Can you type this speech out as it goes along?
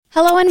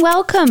Hello and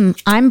welcome.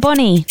 I'm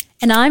Bonnie.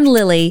 And I'm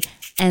Lily,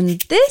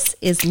 and this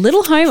is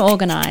Little Home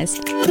Organised,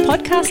 a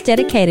podcast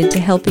dedicated to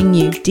helping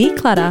you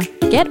declutter,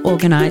 get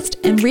organised,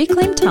 and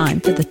reclaim time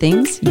for the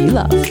things you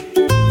love.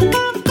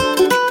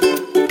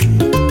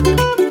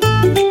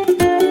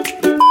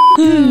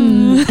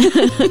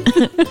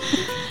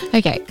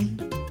 Okay.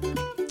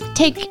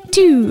 Take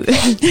two.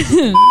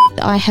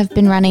 I have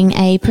been running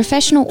a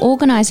professional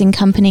organising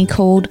company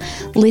called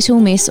Little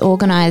Miss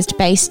Organised,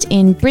 based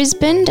in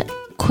Brisbane,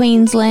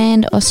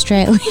 Queensland,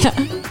 Australia.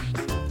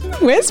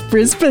 Where's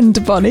Brisbane,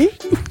 Bonnie?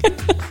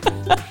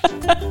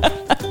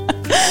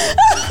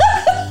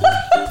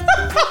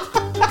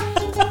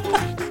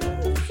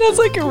 Sounds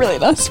like a really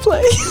nice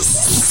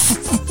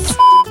place.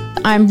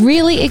 I'm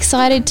really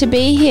excited to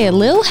be here.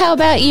 Lil, how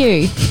about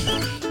you?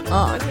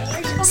 Oh, no.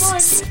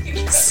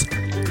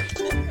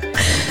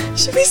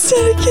 Should we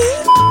start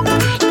again?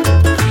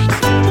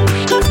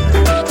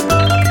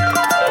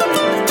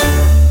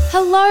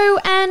 Hello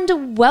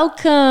and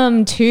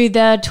welcome to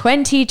the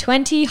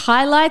 2020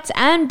 highlights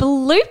and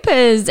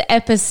bloopers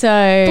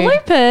episode.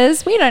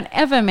 Bloopers? We don't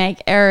ever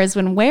make errors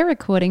when we're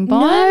recording,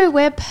 Bonnie. No,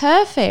 we're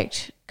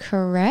perfect.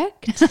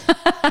 Correct.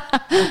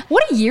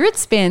 What a year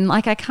it's been.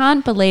 Like, I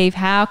can't believe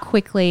how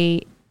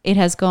quickly it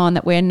has gone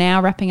that we're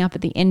now wrapping up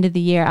at the end of the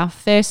year, our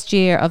first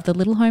year of the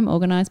Little Home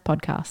Organised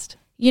podcast.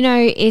 You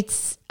know,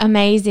 it's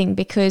amazing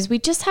because we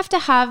just have to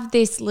have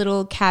this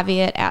little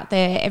caveat out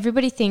there.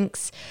 Everybody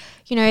thinks,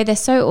 you know, they're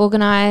so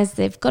organised,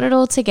 they've got it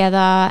all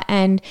together,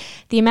 and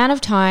the amount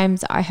of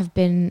times I have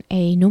been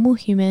a normal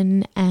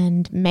human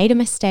and made a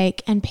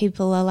mistake and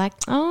people are like,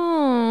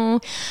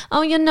 oh,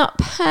 you're not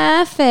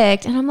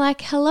perfect. And I'm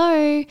like,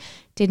 hello,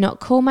 did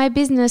not call my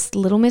business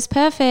Little Miss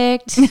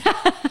Perfect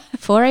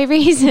for a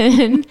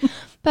reason.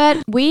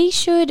 But we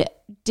should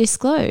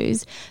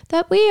disclose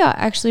that we are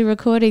actually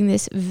recording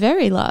this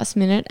very last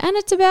minute and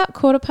it's about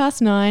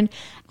 9:15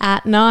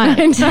 at night.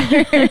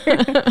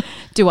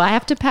 Do I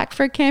have to pack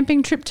for a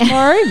camping trip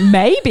tomorrow?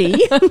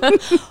 Maybe.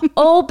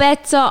 All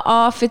bets are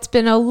off. It's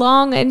been a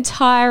long and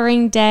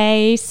tiring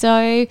day.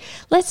 So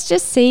let's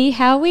just see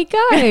how we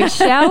go,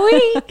 shall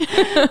we?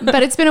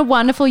 But it's been a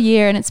wonderful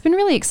year and it's been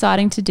really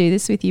exciting to do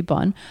this with you,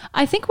 Bon.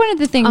 I think one of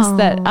the things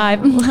that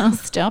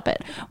stop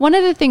it. One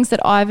of the things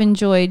that I've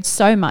enjoyed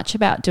so much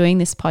about doing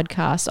this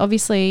podcast,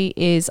 obviously,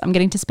 is I'm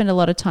getting to spend a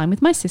lot of time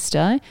with my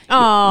sister, your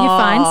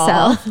fine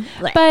self.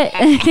 But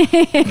I'll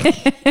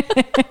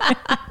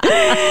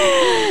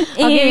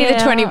give you the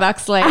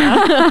 $20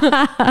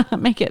 later.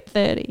 Make it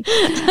 30.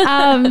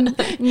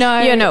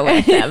 No, you're not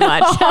worth that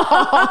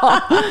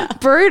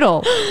much.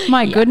 Brutal.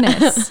 My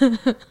goodness.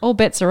 All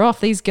bets are off.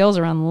 These girls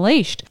are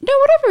unleashed. No,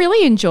 what I've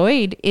really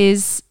enjoyed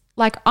is,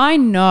 like, I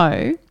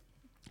know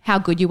how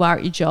good you are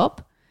at your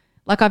job.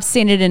 Like, I've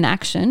seen it in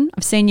action.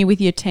 I've seen you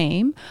with your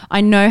team. I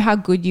know how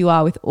good you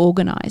are with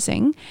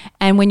organising.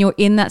 And when you're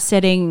in that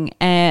setting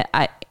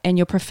and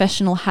your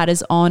professional hat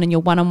is on and you're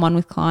one-on-one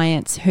with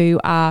clients who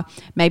are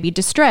maybe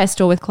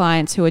distressed, or with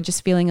clients who are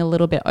just feeling a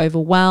little bit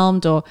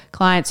overwhelmed, or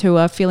clients who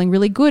are feeling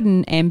really good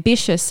and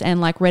ambitious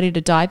and like ready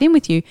to dive in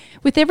with you,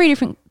 with every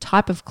different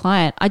type of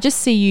client, I just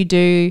see you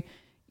do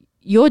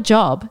your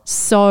job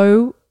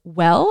so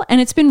well. And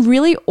it's been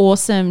really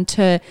awesome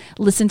to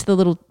listen to the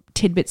little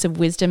tidbits of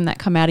wisdom that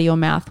come out of your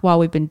mouth while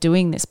we've been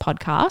doing this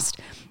podcast.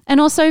 And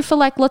also for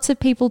like lots of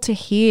people to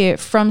hear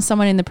from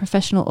someone in the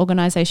professional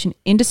organisation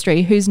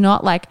industry who's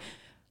not like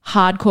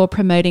hardcore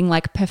promoting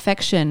like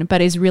perfection, but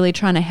is really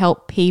trying to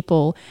help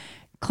people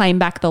claim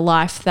back the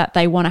life that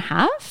they want to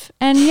have.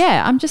 And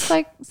yeah, I'm just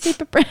like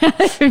super proud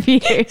of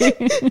you.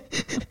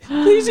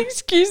 Please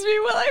excuse me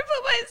while I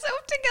put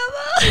myself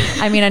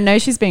together. I mean, I know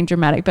she's being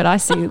dramatic, but I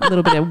see a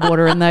little bit of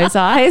water in those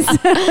eyes.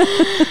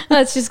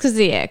 That's just because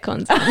the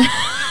aircon's on.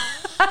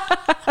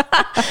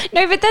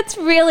 No, but that's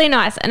really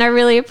nice. And I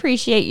really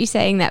appreciate you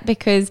saying that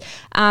because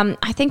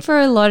I think for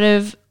a lot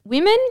of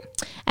women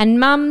and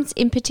mums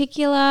in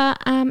particular,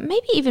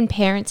 maybe even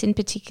parents in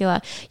particular,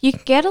 you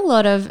can get a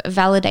lot of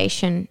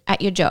validation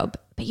at your job,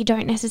 but you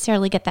don't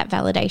necessarily get that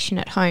validation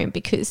at home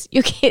because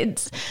your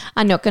kids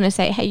are not going to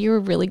say, hey, you're a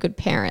really good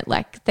parent.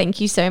 Like,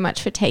 thank you so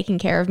much for taking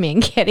care of me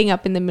and getting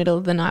up in the middle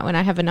of the night when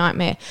I have a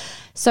nightmare.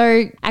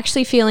 So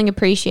actually feeling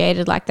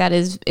appreciated like that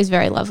is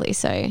very lovely.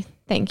 So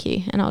thank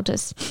you. And I'll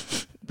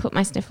just put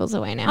my sniffles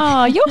away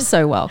now. Oh, you're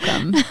so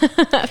welcome.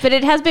 But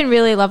it has been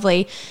really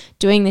lovely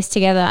doing this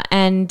together.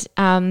 And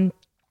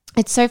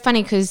it's so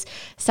funny because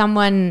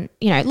someone,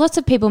 you know, lots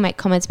of people make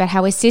comments about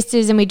how we're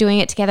sisters and we're doing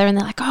it together, and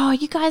they're like, oh,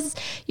 you guys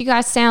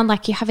sound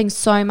like you're having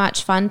so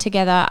much fun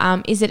together.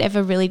 Is it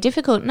ever really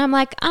difficult? And I'm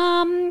like, there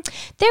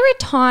are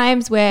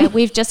times where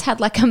we've just had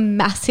like a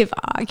massive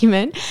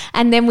argument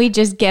and then we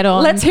just get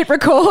on. Let's hit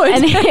record.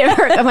 And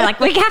we're like,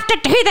 we have to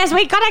do this.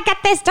 We got to get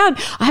this done.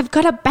 I've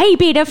got a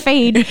baby to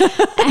feed.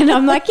 And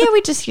I'm like, yeah,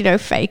 we just, you know,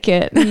 fake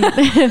it.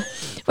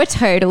 We're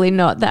totally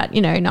not that,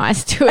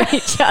 nice to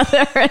each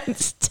other and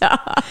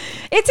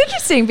stuff. It's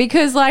interesting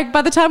because like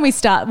by the time we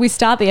start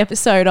the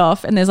episode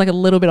off and there's like a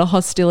little bit of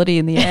hostility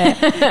in the air.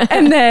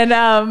 And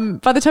then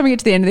by the time we get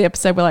to the end of the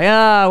episode, we're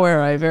like,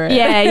 we're over it.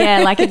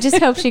 Yeah. Like it just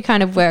helps you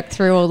kind of work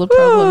through all the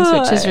problems,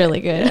 which is really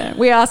good. Yeah.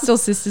 We are still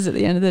sisters at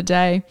the end of the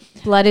day.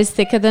 Blood is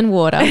thicker than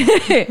water.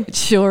 It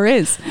sure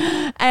is.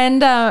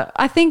 And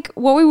I think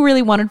what we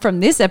really wanted from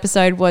this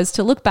episode was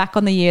to look back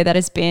on the year that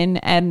has been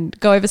and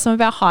go over some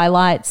of our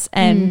highlights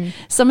and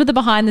some of the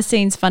behind the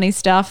scenes funny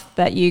stuff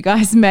that you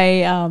guys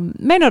may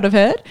not have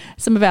heard,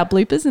 some of our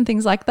bloopers and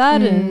things like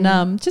that,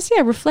 and just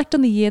reflect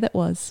on the year that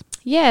was.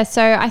 Yeah,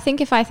 so I think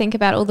if I think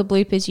about all the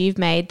bloopers you've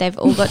made, they've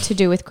all got to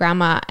do with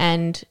grammar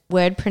and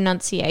word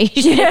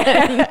pronunciation.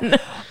 Yeah.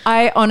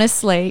 I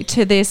honestly,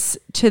 to this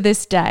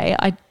day,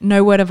 I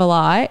no word of a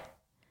lie,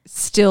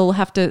 still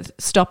have to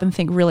stop and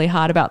think really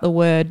hard about the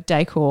word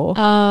decor.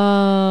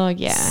 Oh,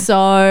 yeah.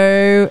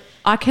 So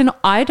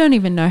I don't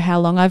even know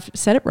how long I've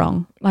said it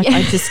wrong. Like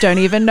I just don't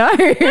even know.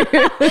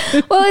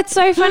 Well, it's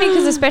so funny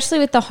because especially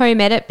with the home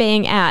edit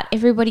being out,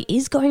 everybody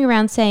is going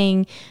around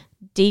saying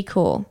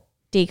decor.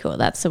 Decor,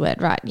 that's the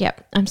word, right?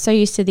 Yep. I'm so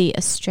used to the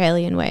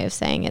Australian way of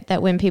saying it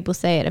that when people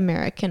say it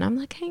American, I'm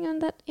like, hang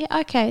on,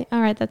 okay, all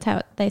right, that's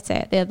how they say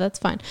it. Yeah, that's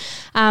fine.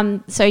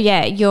 So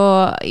yeah,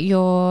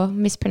 your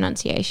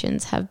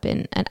mispronunciations have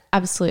been an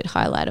absolute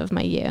highlight of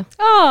my year.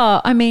 Oh,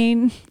 I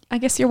mean, I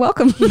guess you're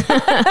welcome.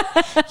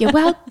 You're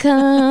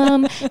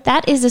welcome.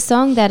 That is a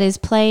song that is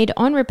played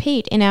on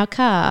repeat in our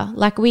car.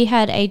 Like we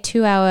had a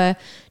 2-hour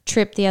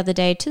trip the other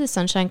day to the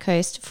Sunshine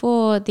Coast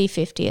for the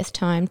 50th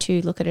time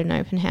to look at an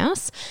open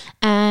house.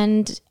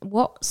 And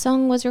what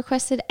song was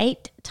requested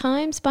 8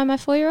 times by my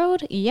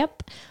 4-year-old?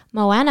 Yep.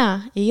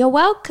 Moana, you're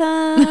welcome.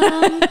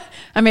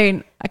 I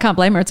mean, I can't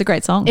blame her. It's a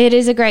great song. It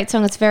is a great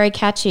song. It's very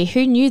catchy.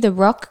 Who knew The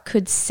Rock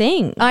could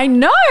sing? I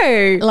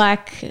know.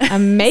 Like,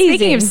 amazing.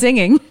 Speaking of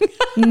singing.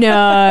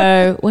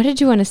 No. What did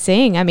you want to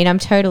sing? I mean, I'm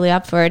totally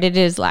up for it. It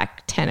is like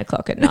 10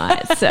 o'clock at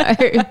night. So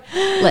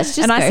let's just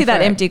And I see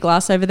that empty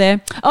glass over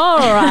there. All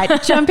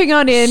right. Jumping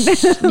on in.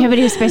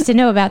 Nobody was supposed to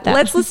know about that.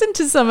 Let's listen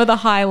to some of the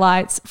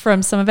highlights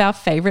from some of our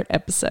favorite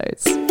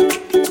episodes.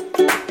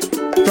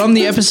 From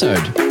the episode,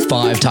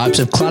 5 types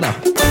of clutter.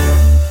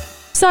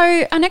 So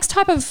our next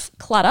type of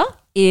clutter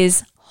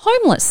is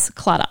homeless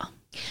clutter.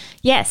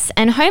 Yes,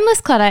 and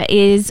homeless clutter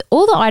is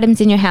all the items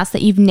in your house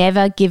that you've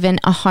never given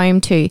a home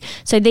to.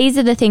 So these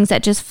are the things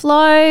that just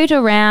float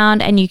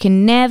around and you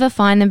can never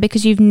find them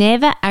because you've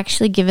never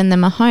actually given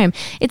them a home.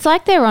 It's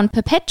like they're on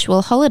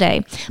perpetual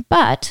holiday,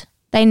 but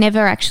they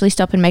never actually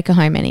stop and make a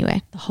home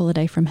anywhere. The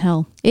holiday from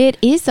hell. It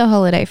is the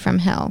holiday from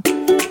hell.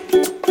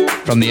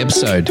 From the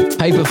episode,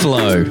 paper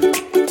flow.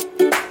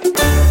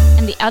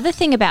 And the other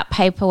thing about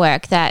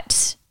paperwork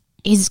that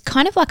is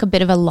kind of like a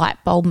bit of a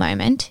light bulb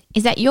moment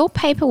is that your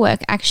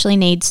paperwork actually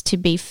needs to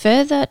be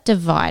further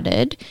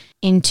divided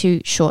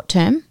into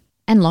short-term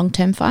and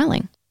long-term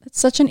filing. That's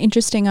such an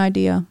interesting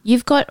idea.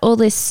 You've got all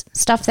this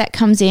stuff that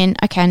comes in.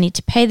 Okay, I need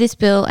to pay this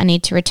bill. I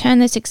need to return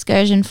this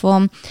excursion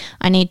form.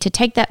 I need to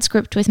take that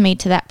script with me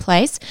to that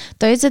place.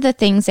 Those are the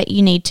things that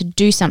you need to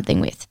do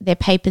something with. They're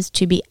papers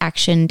to be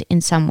actioned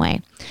in some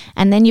way.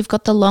 And then you've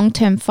got the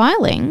long-term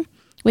filing,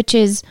 which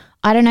is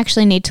I don't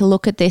actually need to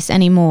look at this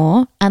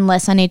anymore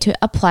unless I need to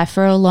apply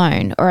for a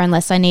loan or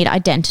unless I need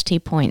identity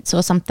points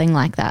or something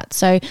like that.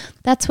 So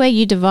that's where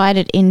you divide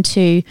it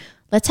into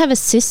let's have a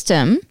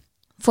system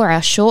for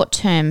our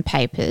short-term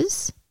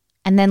papers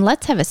and then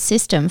let's have a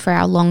system for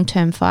our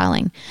long-term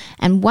filing.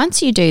 And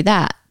once you do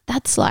that,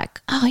 that's like,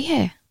 oh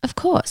yeah, of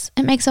course.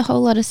 It makes a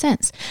whole lot of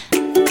sense.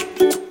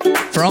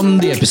 From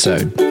the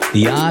episode,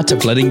 the art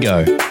of letting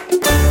go.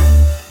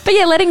 But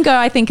yeah, letting go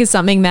I think is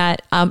something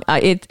that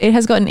it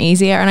has gotten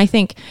easier. And I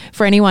think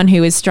for anyone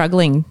who is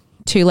struggling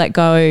to let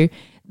go,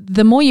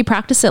 the more you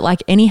practice it,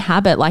 like any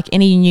habit, like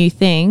any new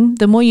thing,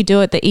 the more you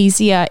do it, the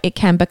easier it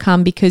can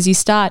become because you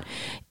start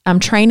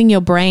training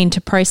your brain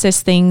to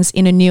process things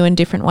in a new and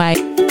different way.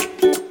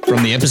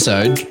 From the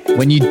episode,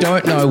 when you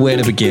don't know where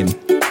to begin.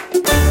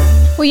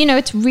 Well,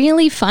 it's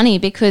really funny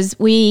because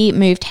we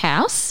moved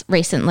house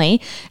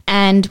recently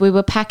and we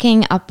were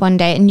packing up one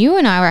day and you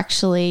and I were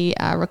actually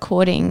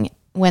recording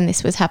when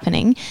this was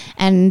happening,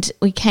 and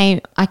I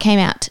came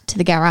out to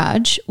the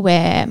garage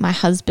where my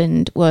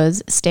husband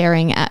was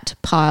staring at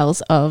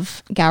piles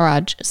of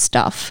garage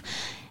stuff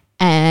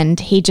and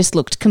he just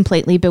looked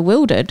completely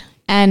bewildered.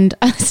 And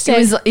I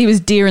said, he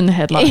was deer in the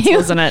headlights,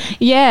 wasn't it?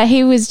 Yeah,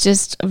 he was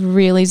just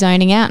really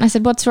zoning out. And I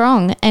said, "What's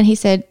wrong?" And he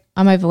said,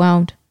 "I'm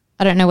overwhelmed.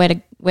 I don't know where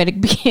to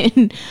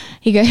begin."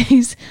 He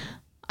goes,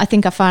 "I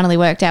think I finally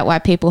worked out why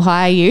people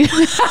hire you."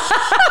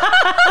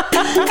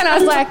 And I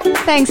was like,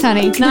 "Thanks,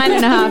 honey."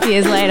 9.5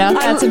 years later.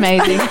 That's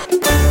amazing.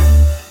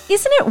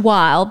 Isn't it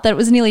wild that it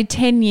was nearly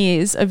 10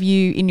 years of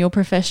you in your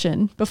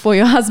profession before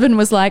your husband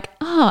was like,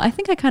 "Oh, I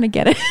think I kind of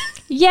get it."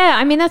 Yeah,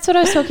 I mean, that's what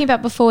I was talking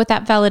about before with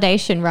that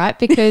validation, right?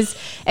 Because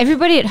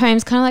everybody at home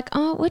is kind of like,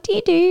 "Oh, what do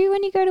you do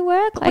when you go to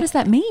work?" Like, what does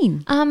that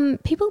mean?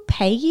 People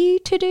pay you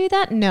to do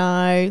that?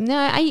 No.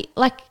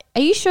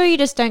 Are you sure you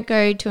just don't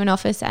go to an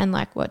office and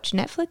like watch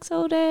Netflix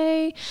all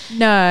day?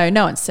 No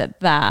one said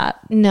that.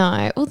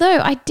 No. Although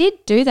I did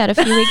do that a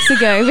few weeks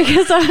ago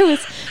because I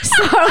was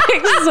so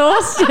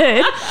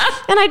exhausted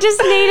and I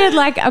just needed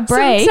like a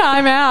break. Some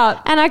time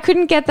out. And I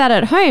couldn't get that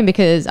at home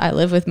because I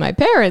live with my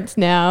parents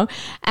now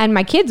and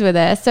my kids were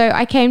there. So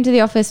I came to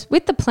the office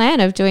with the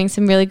plan of doing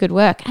some really good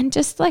work and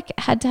just like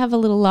had to have a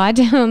little lie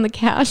down on the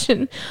couch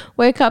and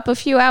woke up a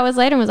few hours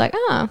later and was like,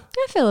 oh,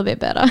 I feel a bit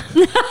better.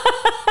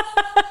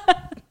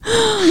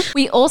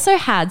 We also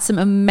had some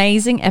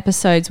amazing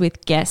episodes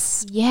with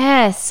guests.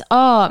 Yes.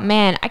 Oh,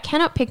 man. I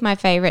cannot pick my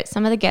favorite.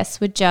 Some of the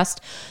guests were just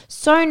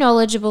so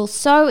knowledgeable,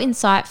 so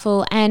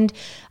insightful, and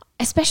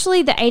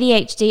especially the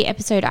ADHD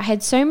episode. I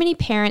had so many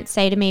parents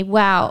say to me,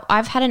 wow,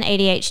 I've had an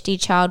ADHD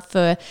child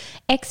for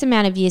X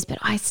amount of years, but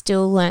I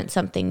still learned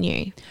something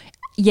new.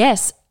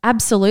 Yes,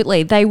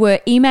 absolutely. They were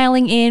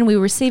emailing in. We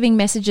were receiving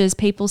messages,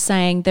 people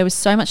saying there was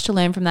so much to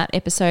learn from that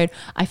episode.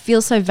 I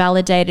feel so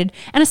validated.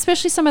 And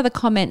especially some of the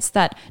comments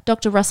that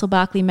Dr. Russell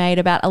Barkley made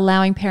about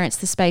allowing parents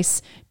the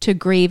space to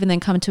grieve and then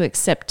come to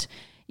accept.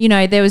 You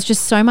know, there was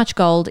just so much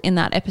gold in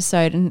that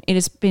episode, and it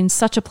has been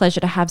such a pleasure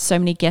to have so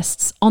many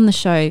guests on the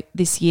show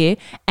this year.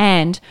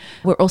 And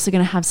we're also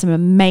going to have some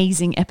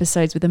amazing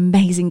episodes with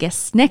amazing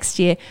guests next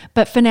year.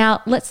 But for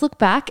now, let's look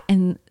back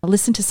and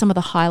listen to some of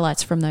the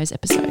highlights from those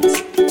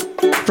episodes.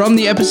 From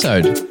the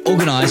episode,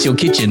 organise your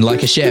kitchen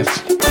like a chef.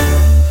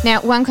 Now,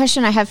 one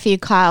question I have for you,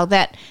 Kyle,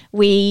 that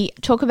we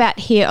talk about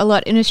here a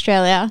lot in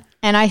Australia,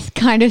 and I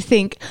kind of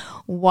think,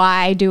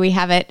 why do we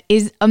have it,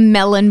 is a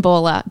melon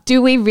baller.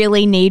 Do we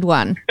really need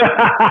one?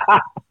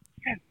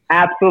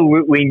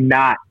 Absolutely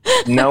not.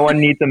 No one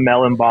needs a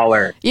melon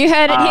baller. You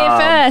heard it here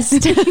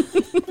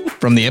first.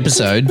 From the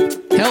episode,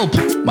 help,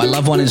 my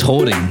loved one is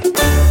hoarding.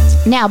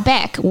 Now,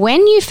 Beck,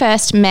 when you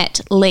first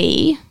met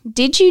Lee,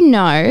 did you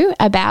know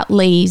about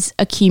Lee's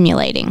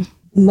accumulating?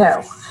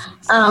 No.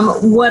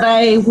 What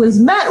I was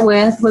met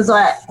with was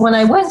when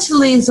I went to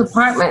Lee's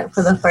apartment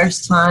for the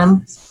first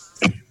time,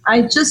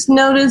 I just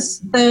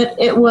noticed that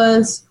it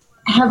was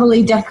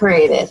heavily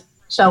decorated,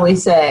 shall we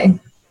say.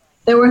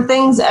 There were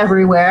things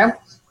everywhere,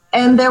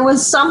 and there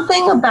was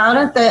something about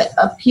it that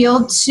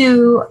appealed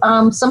to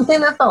something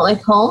that felt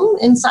like home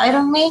inside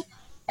of me.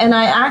 And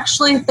I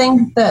actually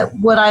think that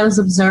what I was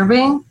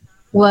observing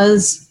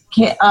was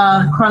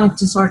chronic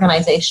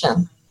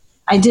disorganization.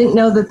 I didn't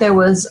know that there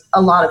was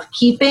a lot of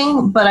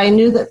keeping, but I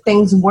knew that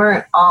things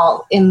weren't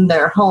all in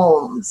their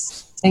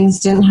homes. Things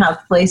didn't have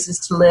places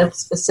to live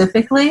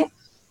specifically.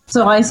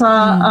 So I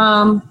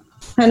saw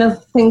kind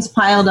of things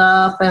piled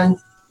up and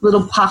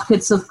little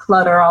pockets of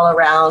clutter all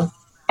around.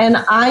 And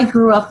I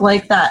grew up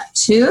like that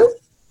too.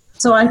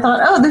 So I thought,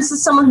 oh, this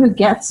is someone who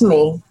gets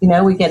me. You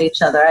know, we get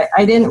each other.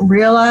 I didn't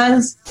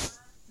realize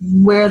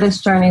where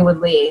this journey would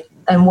lead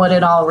and what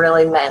it all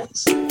really meant.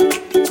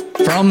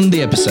 From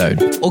the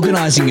episode,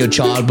 organising your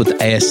child with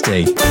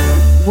ASD.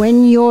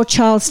 When your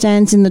child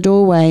stands in the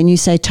doorway and you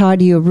say,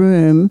 tidy your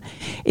room,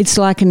 it's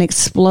like an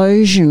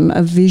explosion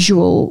of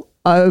visual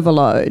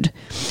overload.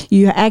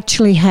 You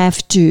actually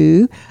have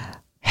to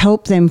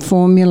help them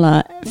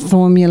formulate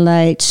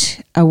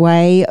a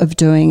way of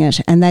doing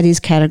it, and that is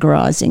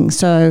categorizing.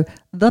 So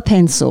the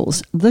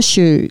pencils, the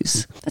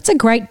shoes. That's a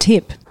great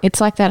tip. It's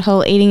like that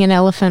whole eating an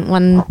elephant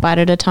one bite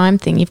at a time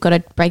thing. You've got to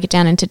break it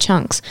down into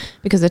chunks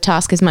because the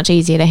task is much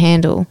easier to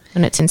handle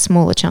when it's in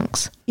smaller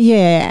chunks.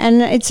 Yeah,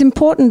 and it's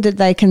important that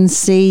they can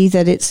see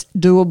that it's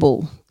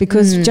doable,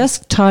 because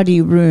just tidy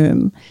your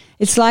room,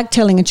 it's like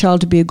telling a child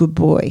to be a good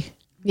boy.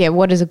 Yeah,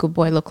 what does a good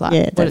boy look like?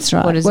 Yeah, that's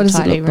right. What does a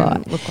tidy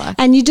room look like?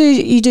 And you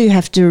do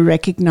have to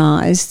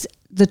recognise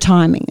the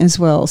timing as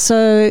well.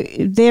 So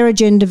their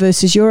agenda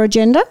versus your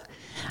agenda.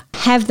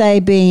 Have they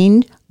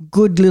been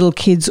good little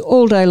kids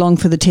all day long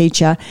for the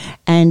teacher,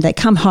 and they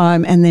come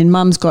home and then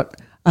mum's got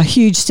a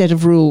huge set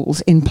of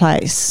rules in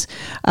place?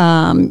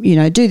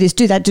 Do this,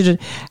 do that, do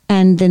that,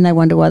 and then they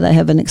wonder why they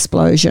have an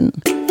explosion.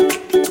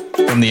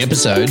 From the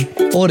episode,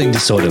 Hoarding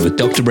Disorder with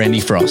Dr. Brandy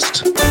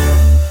Frost.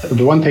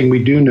 The one thing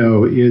we do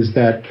know is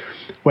that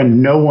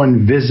when no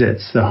one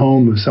visits the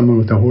home of someone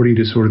with a hoarding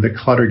disorder, the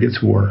clutter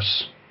gets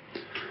worse.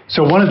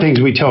 So one of the things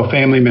we tell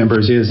family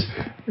members is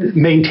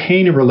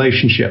maintain a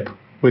relationship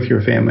with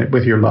your family,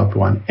 with your loved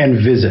one,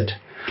 and visit.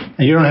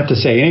 And you don't have to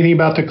say anything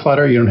about the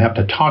clutter. You don't have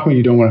to talk to them.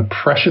 You don't want to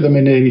pressure them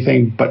into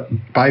anything. But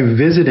by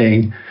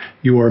visiting,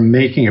 you are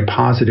making a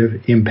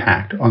positive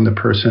impact on the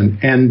person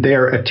and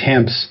their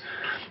attempts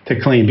to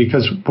clean.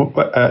 Because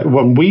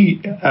when we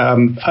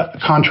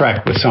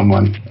contract with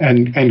someone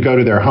and go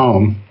to their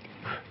home,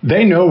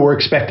 they know we're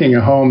expecting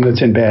a home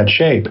that's in bad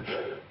shape.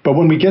 But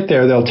when we get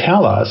there, they'll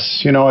tell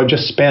us, I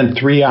just spent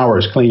 3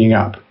 hours cleaning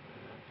up.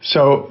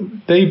 So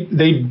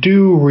they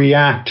do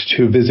react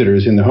to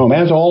visitors in the home,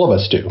 as all of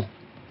us do.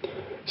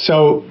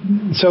 So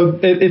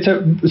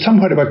it's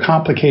somewhat of a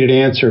complicated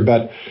answer,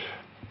 but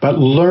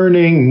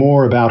learning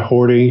more about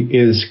hoarding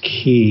is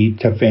key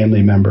to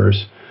family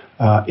members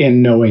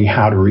in knowing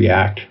how to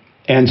react.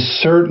 And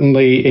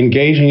certainly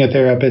engaging a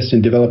therapist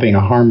and developing a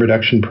harm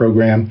reduction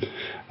program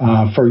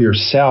for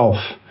yourself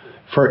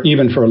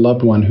even for a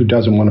loved one who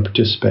doesn't want to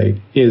participate,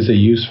 is a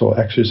useful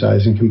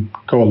exercise and can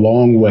go a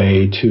long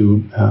way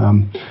to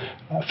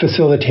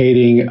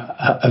facilitating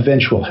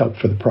eventual help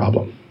for the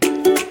problem.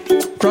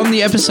 From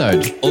the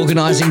episode,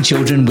 Organising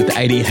Children with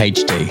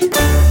ADHD.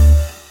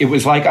 It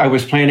was like I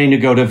was planning to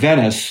go to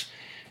Venice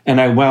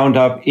and I wound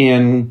up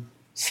in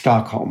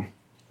Stockholm.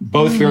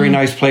 Both very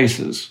nice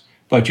places,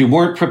 but you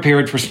weren't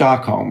prepared for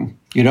Stockholm.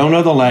 You don't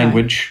know the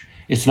language.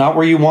 It's not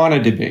where you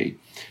wanted to be.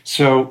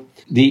 So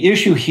the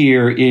issue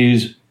here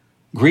is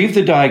grieve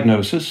the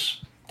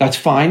diagnosis. That's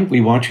fine. We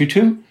want you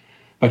to,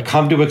 but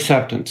come to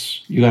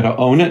acceptance. You got to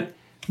own it.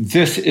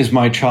 This is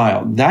my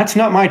child. That's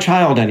not my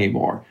child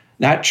anymore.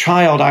 That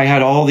child I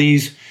had all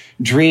these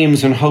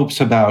dreams and hopes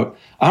about.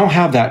 I don't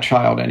have that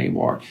child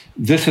anymore.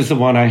 This is the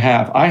one I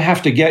have. I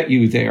have to get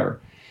you there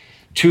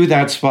to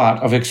that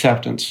spot of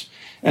acceptance.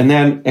 And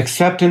then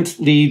acceptance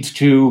leads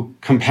to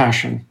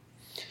compassion.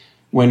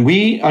 When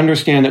we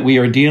understand that we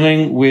are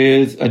dealing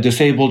with a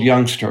disabled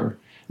youngster,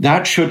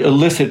 that should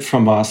elicit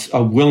from us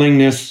a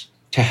willingness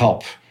to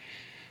help,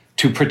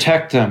 to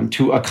protect them,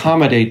 to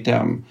accommodate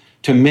them,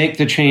 to make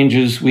the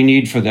changes we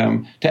need for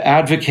them, to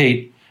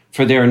advocate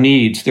for their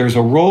needs. There's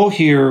a role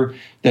here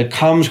that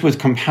comes with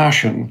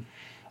compassion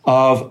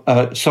of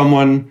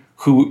someone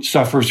who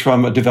suffers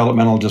from a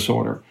developmental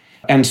disorder.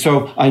 And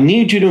so I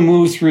need you to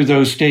move through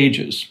those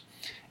stages.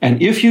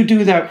 And if you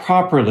do that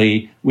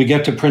properly, we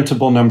get to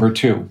principle number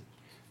 2.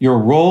 Your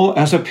role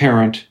as a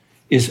parent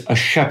is a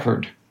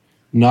shepherd,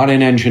 not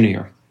an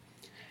engineer.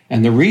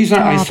 And the reason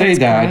I say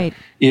that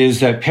is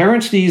that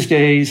parents these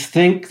days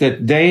think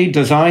that they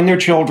design their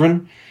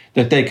children,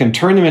 that they can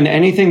turn them into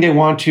anything they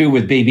want to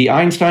with baby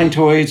Einstein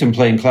toys and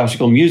playing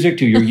classical music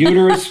to your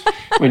uterus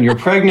when you're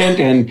pregnant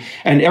and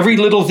every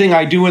little thing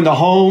I do in the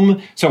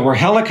home. So we're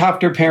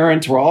helicopter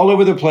parents. We're all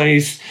over the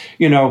place,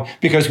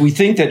 because we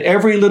think that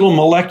every little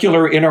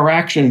molecular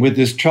interaction with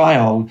this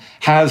child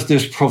has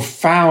this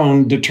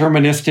profound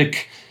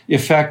deterministic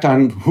effect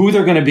on who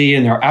they're going to be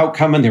and their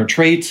outcome and their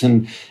traits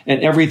and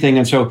everything.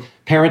 And so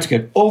parents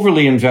get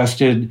overly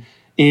invested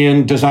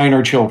in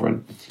designer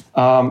children.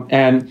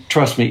 And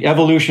trust me,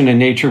 evolution and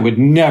nature would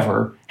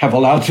never have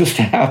allowed this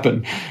to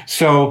happen.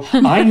 So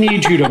I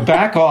need you to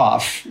back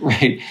off,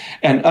 right,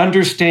 and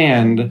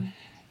understand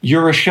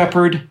you're a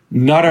shepherd,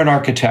 not an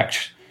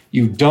architect.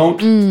 You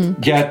don't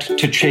get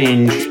to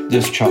change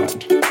this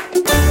child.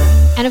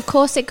 And of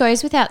course, it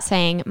goes without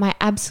saying, my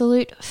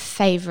absolute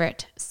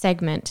favorite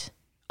segment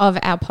of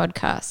our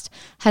podcast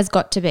has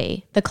got to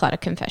be the Clutter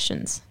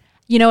Confessions.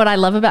 You know what I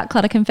love about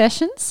Clutter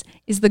Confessions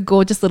is the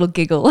gorgeous little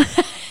giggle.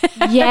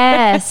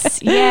 Yes,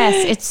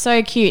 it's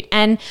so cute.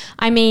 And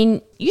I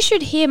mean, you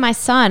should hear my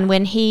son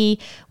when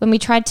we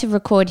tried to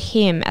record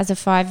him as a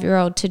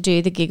 5-year-old to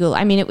do the giggle.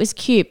 I mean, it was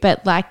cute,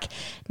 but like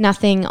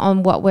nothing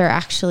on what we're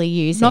actually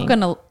using.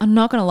 I'm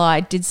not gonna lie,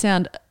 it did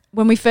sound,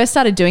 when we first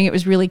started doing it, it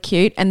was really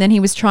cute, and then he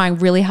was trying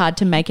really hard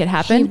to make it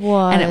happen. He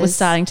was. And it was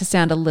starting to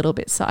sound a little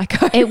bit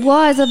psycho. It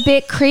was a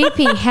bit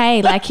creepy,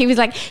 hey. Like he was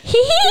like,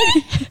 hee.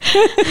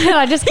 And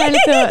I just kind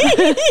of thought,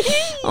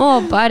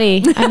 oh,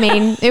 buddy. I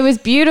mean, it was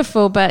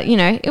beautiful, but,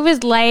 it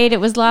was late. It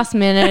was last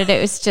minute.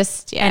 It was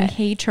just, yeah. And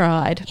he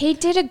tried. He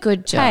did a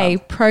good job. Hey,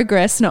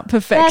 progress, not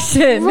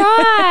perfection.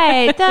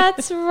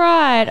 That's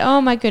right. Oh,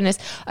 my goodness.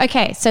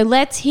 Okay, so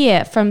let's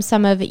hear from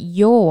some of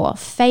your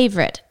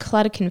favorite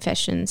Clutter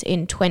Confessions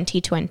in 2020.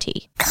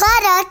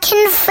 Clutter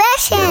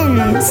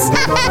Confessions.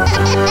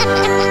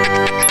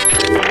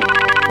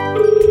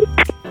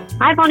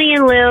 Hi, Bonnie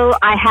and Lil.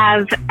 I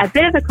have a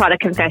bit of a clutter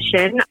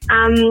confession.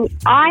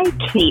 I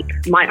keep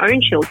my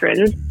own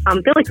children's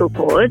umbilical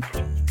cords,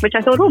 which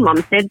I thought all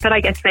mums did, but I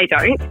guess they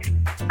don't.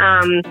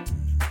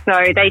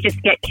 So they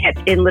just get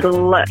kept in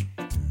little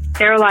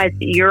sterilized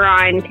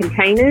urine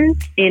containers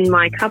in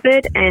my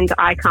cupboard, and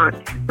I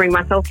can't bring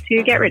myself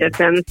to get rid of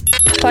them.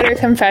 Clutter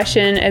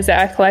confession is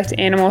that I collect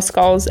animal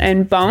skulls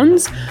and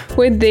bones.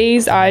 With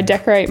these, I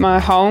decorate my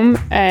home,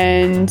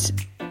 and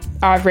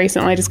I've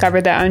recently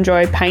discovered that I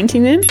enjoy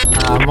painting them.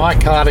 My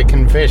clutter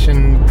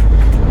confession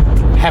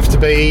have to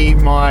be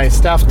my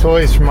stuffed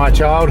toys from my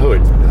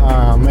childhood.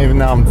 Even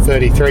though I'm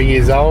 33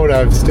 years old,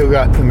 I've still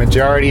got the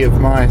majority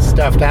of my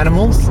stuffed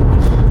animals,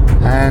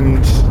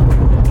 and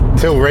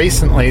until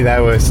recently they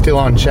were still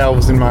on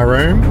shelves in my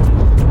room.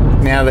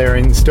 Now they're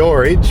in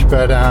storage,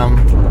 but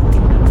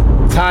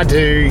it's hard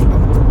to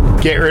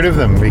get rid of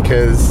them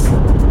because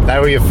they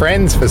were your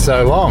friends for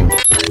so long.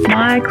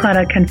 My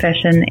clutter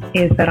confession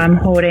is that I'm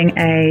hoarding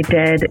a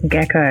dead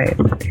gecko.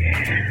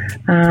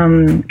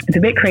 It's a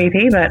bit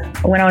creepy, but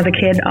when I was a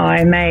kid,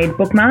 I made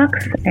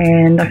bookmarks,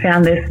 and I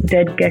found this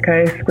dead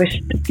gecko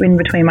squished in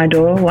between my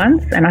door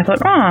once, and I thought,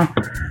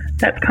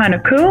 that's kind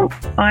of cool.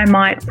 I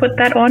might put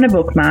that on a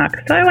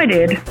bookmark. So I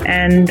did,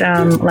 and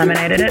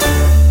laminated it.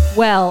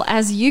 Well,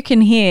 as you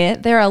can hear,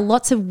 there are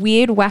lots of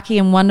weird, wacky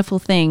and wonderful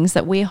things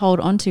that we hold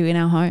onto in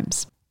our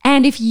homes.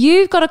 And if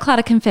you've got a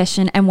clutter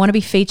confession and want to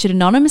be featured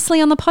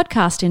anonymously on the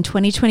podcast in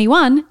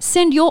 2021,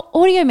 send your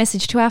audio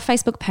message to our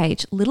Facebook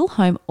page, Little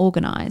Home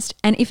Organised.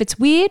 And if it's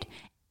weird,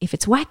 if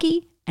it's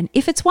wacky, And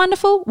if it's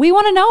wonderful, we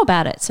want to know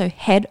about it. So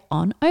head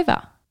on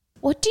over.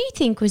 What do you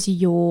think was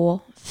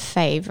your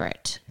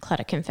favourite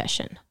clutter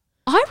confession?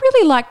 I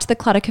really liked the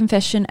clutter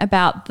confession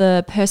about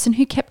the person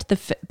who kept the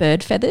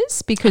bird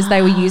feathers because they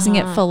were using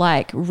it for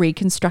like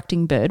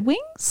reconstructing bird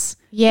wings.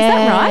 Yeah. Is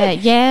that right?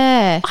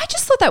 Yeah. I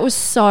just thought that was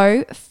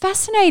so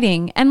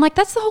fascinating. And like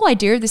that's the whole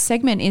idea of this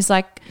segment is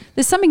like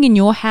there's something in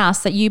your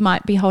house that you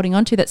might be holding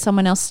on to that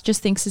someone else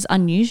just thinks is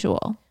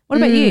unusual. What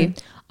about you?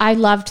 I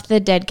loved the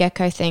dead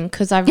gecko thing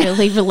because I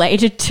really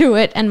related to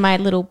it and my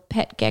little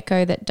pet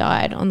gecko that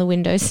died on the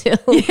windowsill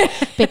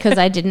because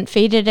I didn't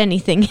feed it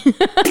anything.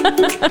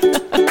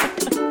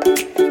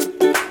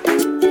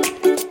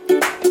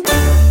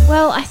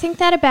 Well, I think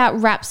that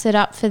about wraps it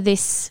up for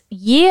this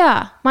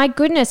year. My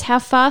goodness, how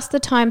fast the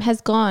time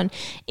has gone.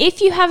 If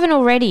you haven't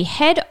already,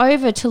 head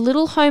over to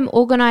Little Home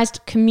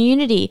Organised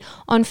Community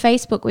on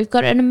Facebook. We've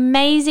got an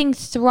amazing,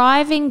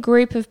 thriving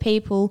group of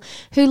people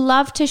who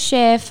love to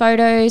share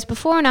photos,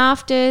 before and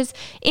afters,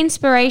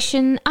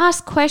 inspiration,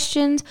 ask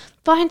questions,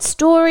 find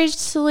storage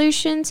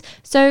solutions.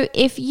 So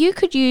if you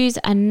could use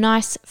a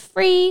nice,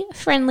 free,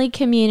 friendly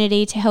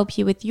community to help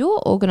you with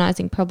your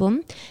organising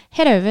problem,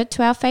 head over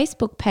to our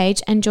Facebook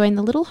page and join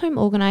the Little Home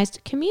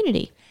Organised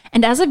Community.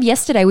 And as of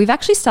yesterday, we've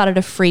actually started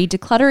a free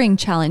decluttering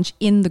challenge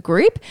in the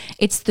group.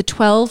 It's the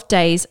 12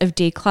 days of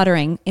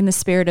decluttering in the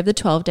spirit of the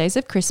 12 days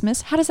of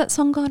Christmas. How does that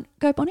song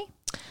go, Bonnie?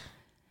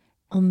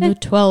 On the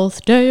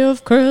 12th day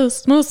of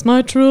Christmas,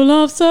 my true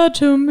love said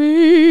to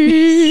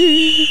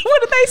me.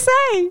 What did they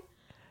say?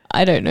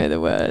 I don't know the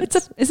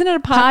words. Isn't it a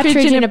partridge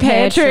in a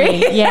pear tree?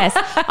 Yes.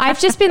 I've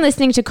just been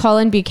listening to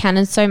Colin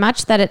Buchanan so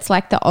much that it's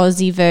like the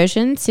Aussie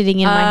version sitting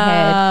in my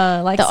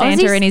head. Like the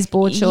Santa Aussies, in his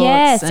board shorts.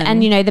 Yes,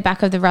 and you know, the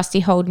back of the Rusty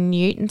Holden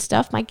Ute and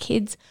stuff. My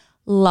kids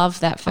love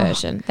that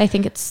version. They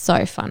think it's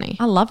so funny.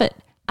 I love it.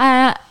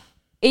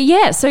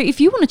 Yeah, so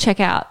if you want to check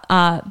out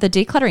the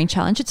decluttering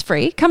challenge, it's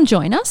free. Come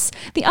join us.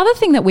 The other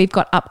thing that we've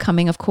got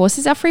upcoming, of course,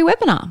 is our free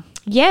webinar.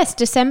 Yes,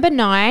 December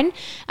 9,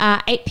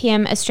 8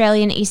 p.m.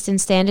 Australian Eastern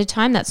Standard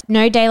Time. That's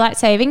no daylight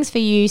savings for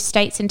you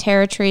states and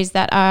territories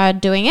that are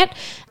doing it.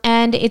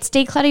 And it's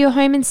Declutter Your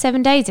Home in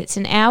 7 days. It's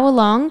an hour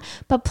long,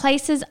 but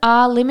places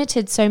are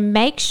limited. So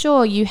make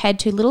sure you head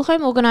to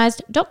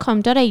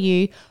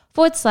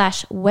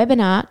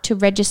littlehomeorganised.com.au/webinar to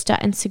register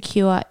and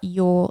secure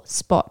your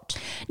spot.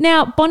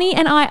 Now, Bonnie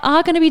and I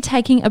are going to be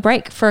taking a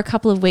break for a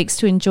couple of weeks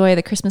to enjoy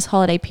the Christmas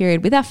holiday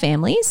period with our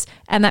families,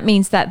 and that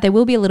means that there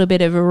will be a little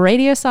bit of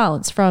radio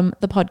silence from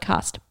the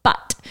podcast,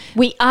 but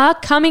we are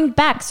coming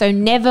back, so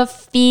never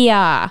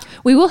fear.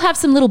 We will have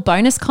some little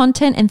bonus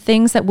content and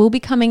things that will be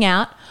coming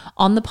out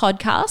on the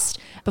podcast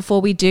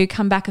before we do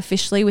come back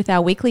officially with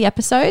our weekly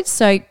episodes,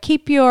 so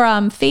keep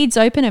your feeds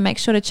open and make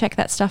sure to check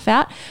that stuff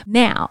out.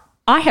 Now,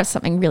 I have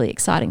something really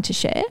exciting to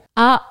share.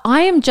 I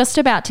am just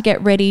about to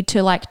get ready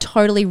to like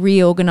totally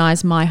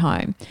reorganize my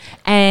home,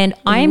 and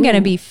I am going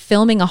to be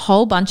filming a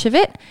whole bunch of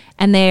it,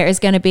 and there is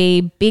going to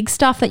be big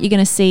stuff that you're going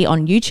to see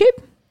on YouTube.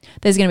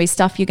 There's going to be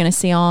stuff you're going to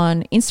see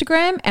on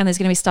Instagram, and there's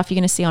going to be stuff you're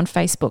going to see on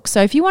Facebook.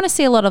 So if you want to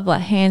see a lot of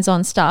like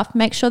hands-on stuff,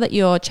 make sure that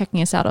you're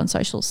checking us out on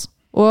socials.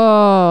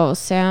 Whoa,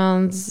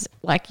 sounds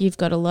like you've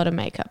got a lot of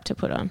makeup to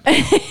put on.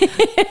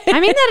 I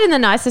mean that in the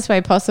nicest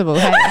way possible.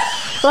 Hey?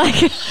 Like,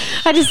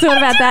 I just thought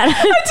about that.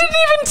 I didn't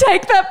even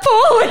take that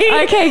poorly.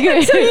 Okay,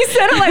 good. So you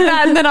said it like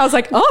that, and then I was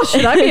like, oh,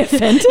 should I be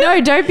offended?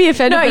 No, don't be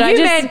offended. No, but I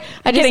just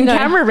getting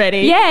camera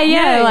ready.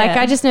 Yeah. Like,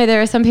 I just know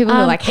there are some people who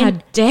are like, how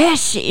dare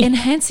she?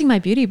 Enhancing my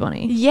beauty,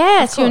 Bonnie.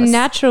 Yes, your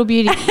natural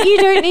beauty. You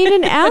don't need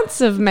an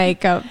ounce of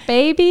makeup,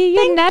 baby.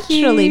 You're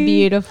naturally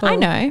beautiful. I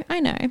know.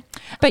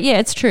 But yeah,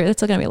 it's true.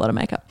 It's going to be a lot of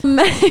makeup. I'm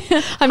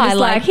just highlight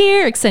like,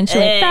 here,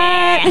 accentuate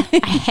that.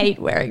 I hate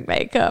wearing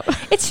makeup.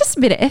 It's just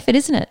a bit of effort,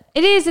 isn't it?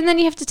 It is, and then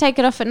you have to take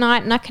it off at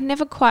night, and I can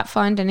never quite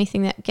find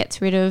anything that gets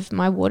rid of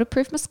my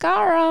waterproof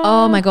mascara.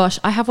 Oh my gosh,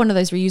 I have one of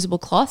those reusable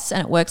cloths, and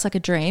it works like a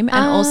dream.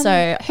 And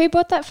also, who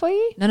bought that for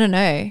you?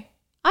 No.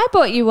 I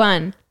bought you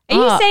one. Are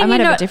you saying I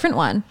might have a different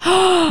one?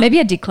 Maybe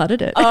I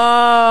decluttered it.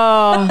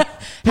 Oh,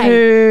 hey,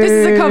 this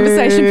is a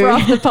conversation for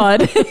off the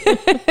pod.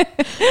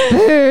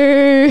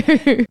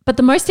 But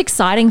the most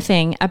exciting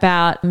thing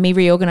about me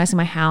reorganizing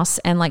my house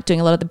and like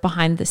doing a lot of the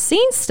behind the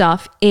scenes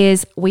stuff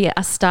is we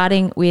are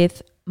starting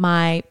with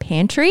my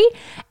pantry,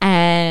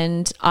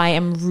 and I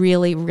am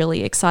really,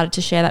 really excited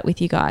to share that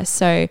with you guys.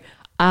 So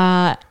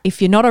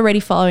if you're not already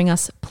following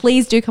us,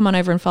 please do come on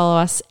over and follow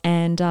us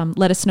and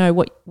let us know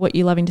what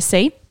you're loving to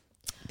see.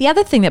 The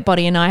other thing that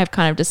Bonnie and I have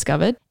kind of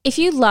discovered. If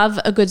you love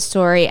a good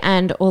story,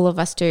 and all of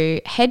us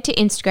do, head to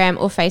Instagram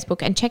or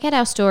Facebook and check out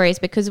our stories,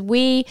 because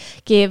we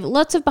give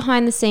lots of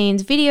behind the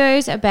scenes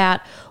videos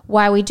about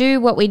why we do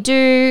what we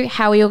do,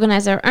 how we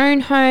organize our own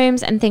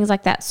homes and things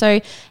like that.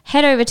 So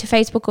head over to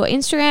Facebook or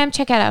Instagram,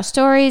 check out our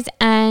stories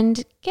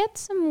and get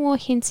some more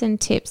hints and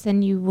tips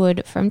than you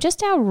would from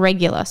just our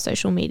regular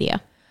social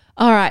media.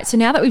 All right. So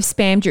now that we've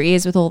spammed your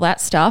ears with all that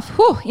stuff,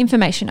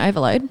 information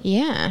overload.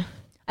 Yeah.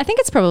 I think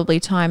it's probably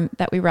time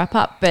that we wrap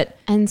up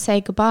and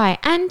say goodbye.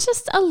 And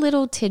just a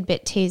little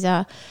tidbit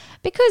teaser.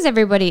 because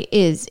everybody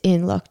is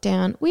in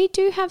lockdown, we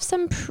do have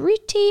some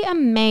pretty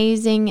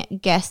amazing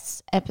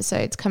guest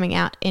episodes coming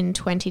out in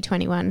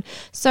 2021.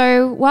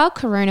 So while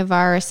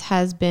coronavirus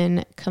has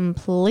been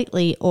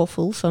completely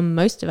awful for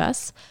most of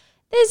us,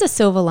 there's a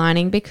silver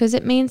lining because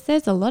it means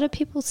there's a lot of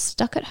people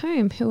stuck at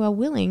home who are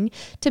willing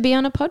to be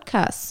on a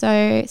podcast.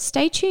 So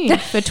stay tuned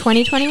for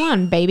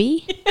 2021,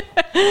 baby.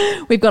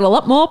 We've got a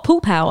lot more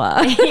pull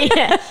power.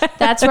 Yeah,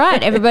 that's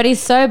right. Everybody's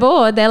so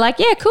bored. They're like,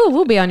 yeah, cool,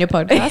 we'll be on your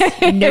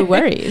podcast. No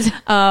worries.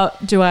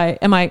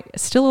 Am I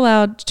still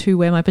allowed to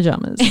wear my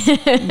pajamas?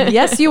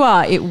 Yes, you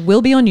are. It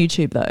will be on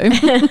YouTube though.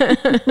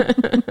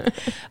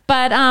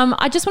 But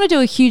I just want to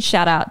do a huge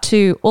shout out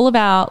to all of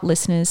our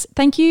listeners.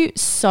 Thank you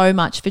so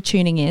much for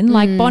tuning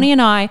in. Like Bonnie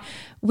and I,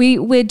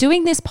 we're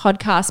doing this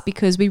podcast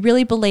because we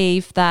really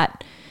believe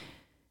that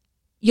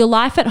your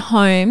life at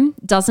home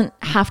doesn't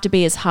have to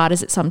be as hard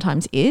as it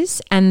sometimes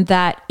is, and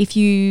that if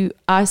you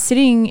are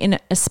sitting in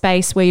a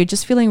space where you're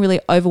just feeling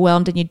really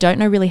overwhelmed and you don't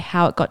know really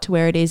how it got to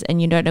where it is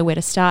and you don't know where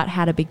to start,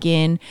 how to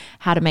begin,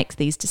 how to make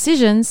these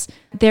decisions,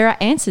 there are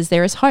answers,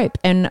 there is hope.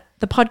 And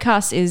the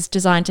podcast is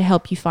designed to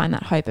help you find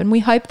that hope, and we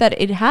hope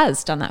that it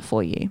has done that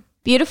for you.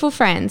 Beautiful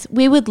friends,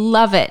 we would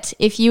love it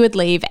if you would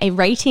leave a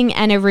rating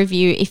and a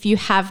review if you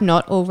have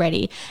not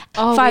already.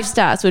 5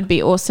 stars would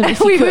be awesome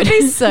if you we could. would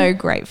be so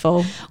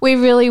grateful. We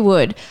really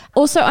would.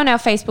 Also on our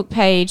Facebook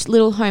page,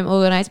 Little Home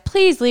Organised,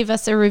 please leave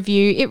us a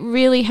review. It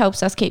really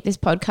helps us keep this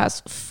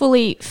podcast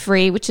fully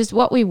free, which is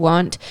what we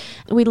want.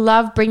 We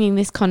love bringing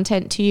this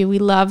content to you. We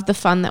love the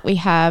fun that we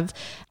have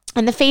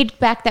and the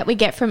feedback that we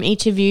get from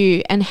each of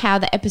you and how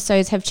the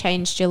episodes have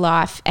changed your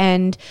life.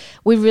 And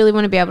we really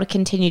want to be able to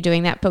continue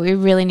doing that, but we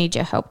really need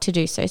your help to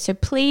do so. So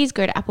please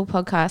go to Apple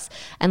Podcasts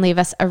and leave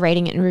us a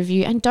rating and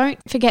review. And don't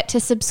forget to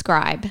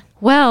subscribe.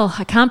 Well,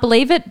 I can't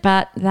believe it,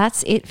 but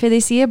that's it for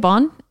this year,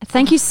 Bon.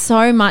 Thank you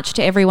so much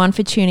to everyone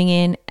for tuning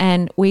in,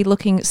 and we're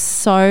looking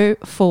so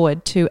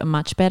forward to a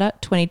much better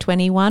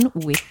 2021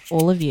 with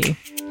all of you.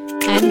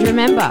 And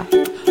remember,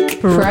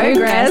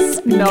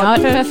 progress,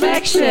 not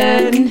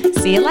perfection.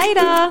 See you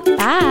later.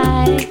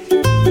 Bye.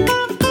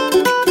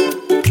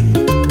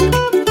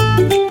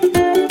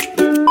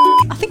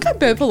 I think I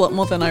burp a lot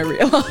more than I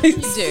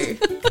realised. You do.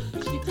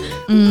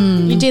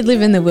 You did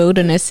live in the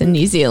wilderness in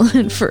New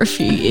Zealand for a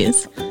few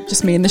years.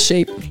 Just me and the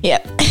sheep.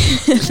 Yep.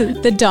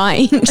 The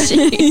dying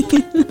sheep.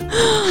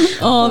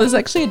 Oh, there's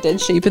actually a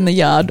dead sheep in the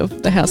yard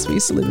of the house we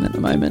used to live in at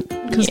the moment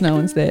because no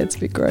one's there. It's a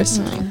bit gross.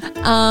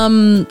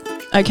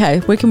 Okay,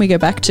 where can we go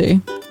back to?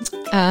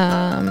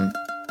 I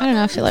don't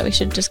know. I feel like we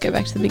should just go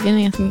back to the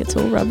beginning. I think it's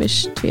all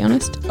rubbish, to be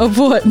honest. Of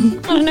what? I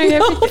don't know.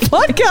 Everything.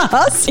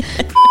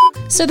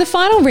 Podcast. So the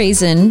final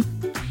reason.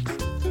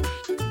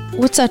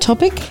 What's our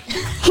topic?